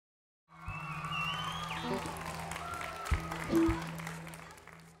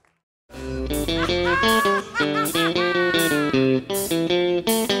You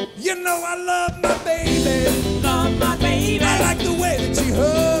know I love my baby. Love my baby. I like the way that she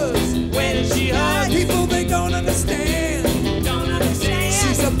hugs. Way that she hugs. People, they don't understand. Don't understand.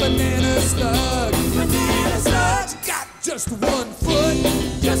 She's a banana slug. Banana slug. She got just 1 foot.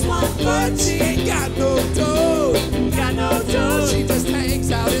 Just 1 foot. She ain't got no toe. Got no toe. She just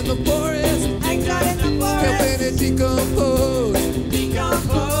hangs out in the forest. Hangs out in the forest. Helping it decompose.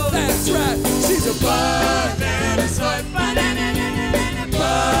 Decompose. That's right. She's a Banana slug. Banana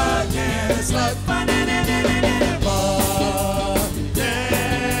slug. Banana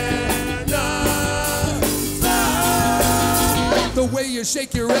slug. The way you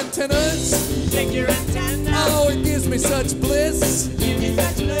shake your antennas. Shake your antenna. Oh, it gives me such bliss. Give me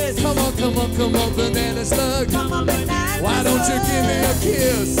such bliss. Come on, come on, come on, banana slug. Come on, banana. Why don't you give me a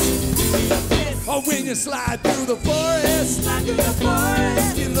kiss? kiss? Oh, when you slide through the forest. Slide through the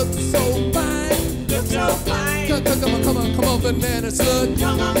forest. You look so fine. Look so fine. Come on, come on, come on, banana slug.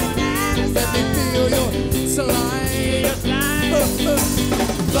 Come on, banana slug. Let me feel your slime. Your slime. Banana slug.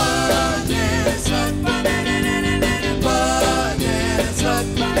 Banana slug.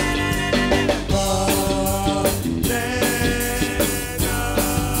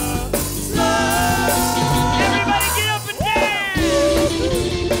 Everybody get up and dance!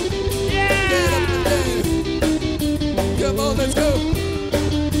 Yeah! Come on, let's go.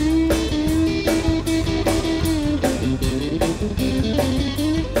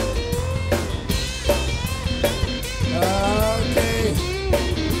 Okay.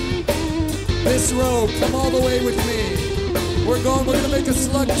 This row, come all the way with me. We're gonna make a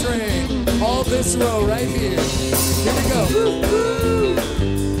slug train. All this row right here. Here we go.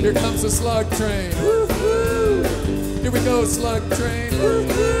 Here comes the slug train. Here we go, slug train.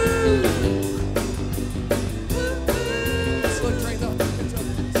 Slug train's up. It's up.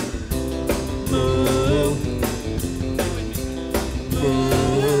 Move.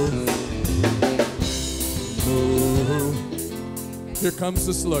 Move. Move. Here comes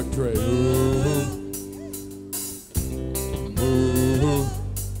the slug train. Move.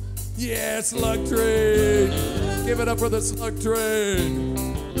 Yeah, slug train. Give it up for the slug train.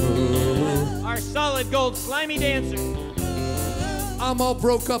 Our solid gold slimy dancer. I'm all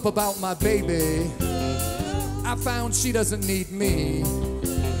broke up about my baby. I found she doesn't need me.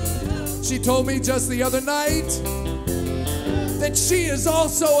 She told me just the other night that she is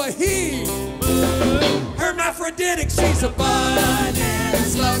also a he. Hermaphroditic, she's a banana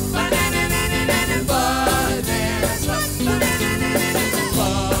slug. Banana slug.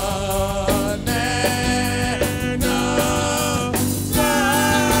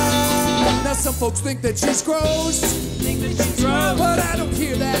 Now some folks think that she's gross, but I don't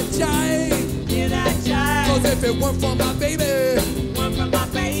hear that jive. Cause if it weren't for my baby,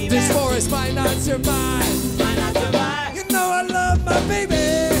 this forest might not survive. You know I love my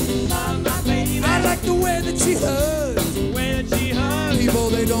baby. I like the way that she hugs. People,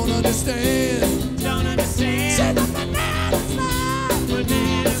 they don't understand. She's a banana slug.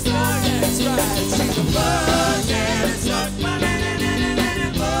 That's right, she's a banana slug.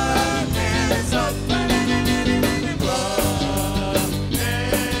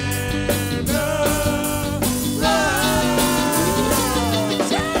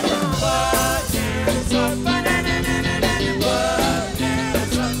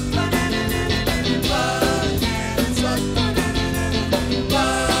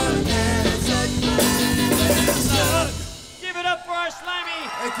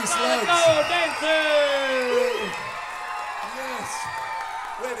 Thank you, Slugs. Go, dancers! Yes.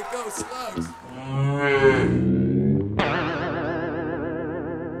 Way to go, Slugs.